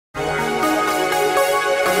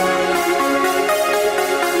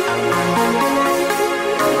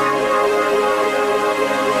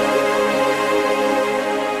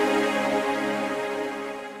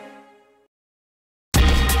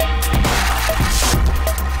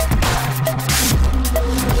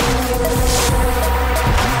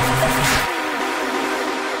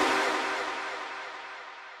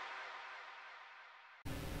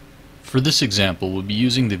For this example, we'll be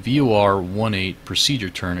using the VOR-18 procedure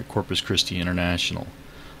turn at Corpus Christi International.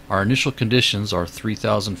 Our initial conditions are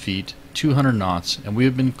 3,000 feet, 200 knots, and we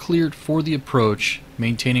have been cleared for the approach,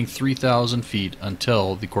 maintaining 3,000 feet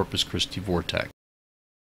until the Corpus Christi vortex.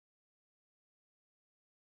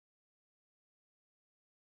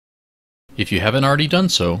 If you haven't already done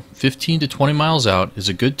so, 15 to 20 miles out is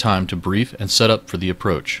a good time to brief and set up for the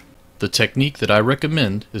approach. The technique that I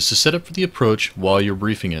recommend is to set up for the approach while you're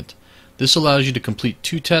briefing it. This allows you to complete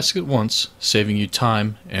 2 tasks at once, saving you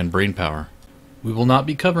time and brain power. We will not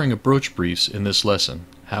be covering approach briefs in this lesson.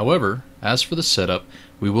 However, as for the setup,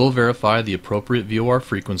 we will verify the appropriate VOR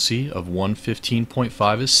frequency of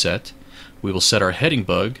 115.5 is set. We will set our heading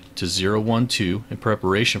bug to 012 in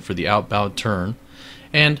preparation for the outbound turn,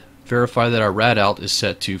 and verify that our rad alt is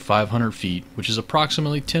set to 500 feet, which is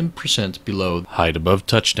approximately 10% below height above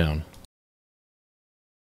touchdown.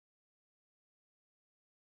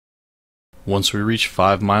 Once we reach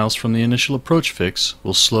 5 miles from the initial approach fix,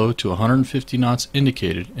 we'll slow to 150 knots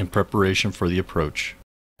indicated in preparation for the approach.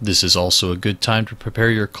 This is also a good time to prepare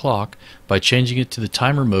your clock by changing it to the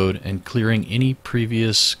timer mode and clearing any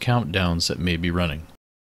previous countdowns that may be running.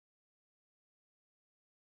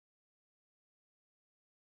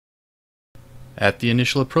 At the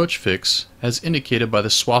initial approach fix, as indicated by the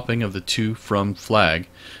swapping of the to from flag,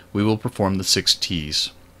 we will perform the 6 T's.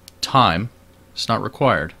 Time is not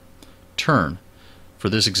required. Turn. For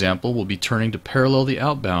this example, we'll be turning to parallel the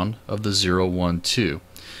outbound of the 012.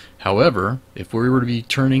 However, if we were to be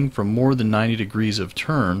turning from more than 90 degrees of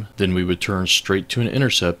turn, then we would turn straight to an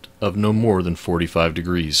intercept of no more than 45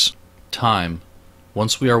 degrees. Time.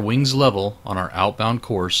 Once we are wings level on our outbound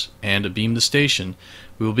course and abeam the station,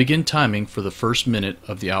 we will begin timing for the first minute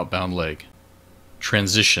of the outbound leg.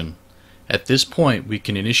 Transition. At this point, we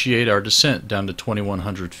can initiate our descent down to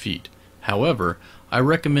 2,100 feet. However, I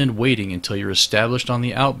recommend waiting until you're established on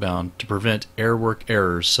the outbound to prevent airwork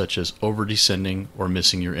errors such as over-descending or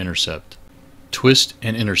missing your intercept. Twist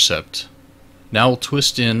and intercept. Now we'll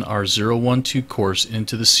twist in our 012 course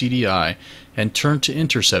into the CDI and turn to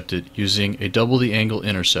intercept it using a double the angle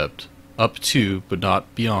intercept, up to but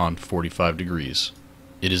not beyond 45 degrees.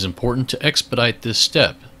 It is important to expedite this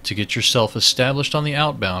step to get yourself established on the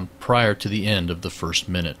outbound prior to the end of the first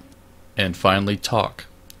minute. And finally, talk.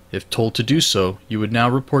 If told to do so, you would now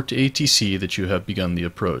report to ATC that you have begun the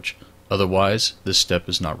approach. Otherwise, this step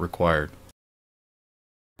is not required.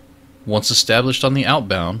 Once established on the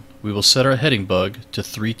outbound, we will set our heading bug to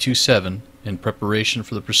 327 in preparation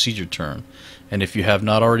for the procedure turn, and if you have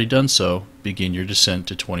not already done so, begin your descent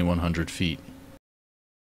to 2,100 feet.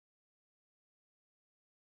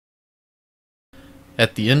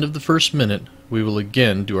 At the end of the first minute, we will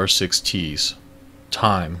again do our 6 T's.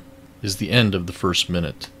 Time is the end of the first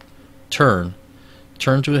minute. Turn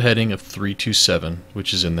to a heading of 327,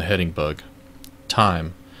 which is in the heading bug.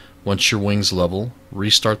 Time. Once your wings level,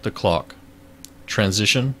 restart the clock.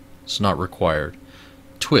 Transition is not required.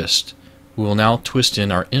 Twist. We will now twist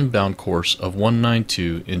in our inbound course of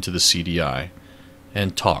 192 into the CDI.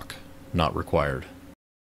 And talk, not required.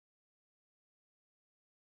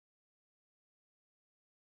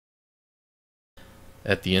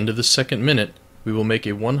 At the end of the second minute, we will make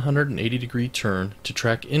a 180-degree turn to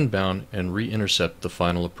track inbound and re-intercept the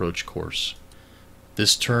final approach course.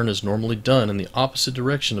 This turn is normally done in the opposite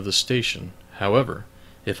direction of the station. However,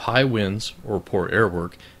 if high winds or poor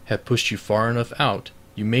airwork have pushed you far enough out,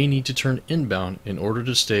 you may need to turn inbound in order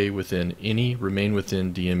to stay within any remain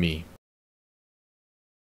within DME.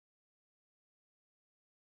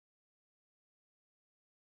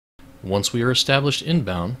 Once we are established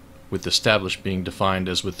inbound, with established being defined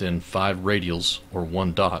as within 5 radials or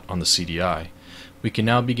 1 dot on the CDI, we can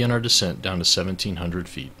now begin our descent down to 1,700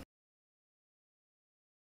 feet.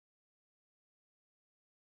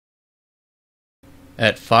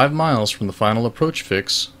 At 5 miles from the final approach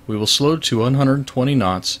fix, we will slow to 120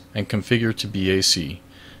 knots and configure to BAC.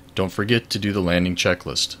 Don't forget to do the landing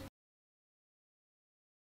checklist.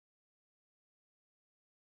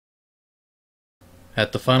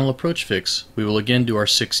 At the final approach fix, we will again do our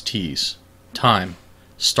 6 T's. Time.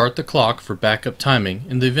 Start the clock for backup timing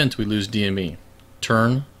in the event we lose DME.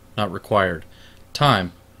 Turn, not required.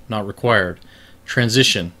 Time, not required.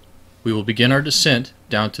 Transition. We will begin our descent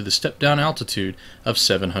down to the step-down altitude of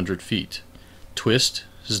 700 feet. Twist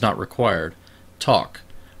is not required. Talk.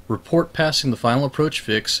 Report passing the final approach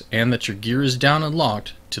fix and that your gear is down and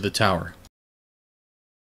locked to the tower.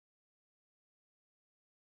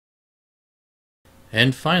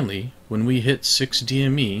 And finally, when we hit 6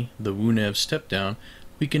 DME, the WUNEV step down,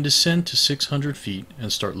 we can descend to 600 feet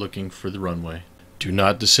and start looking for the runway. Do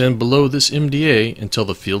not descend below this MDA until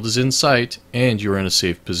the field is in sight and you are in a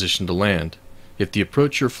safe position to land. If the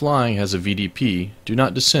approach you're flying has a VDP, do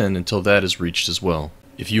not descend until that is reached as well.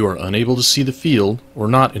 If you are unable to see the field or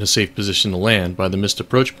not in a safe position to land by the missed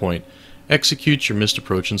approach point, execute your missed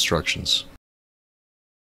approach instructions.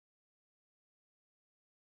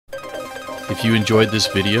 If you enjoyed this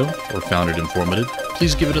video or found it informative,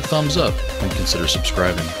 please give it a thumbs up and consider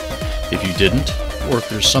subscribing. If you didn't, or if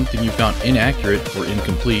there's something you found inaccurate or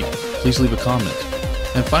incomplete, please leave a comment.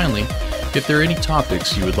 And finally, if there are any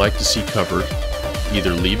topics you would like to see covered,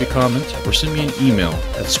 either leave a comment or send me an email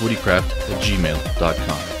at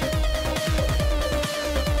swootycraft@gmail.com.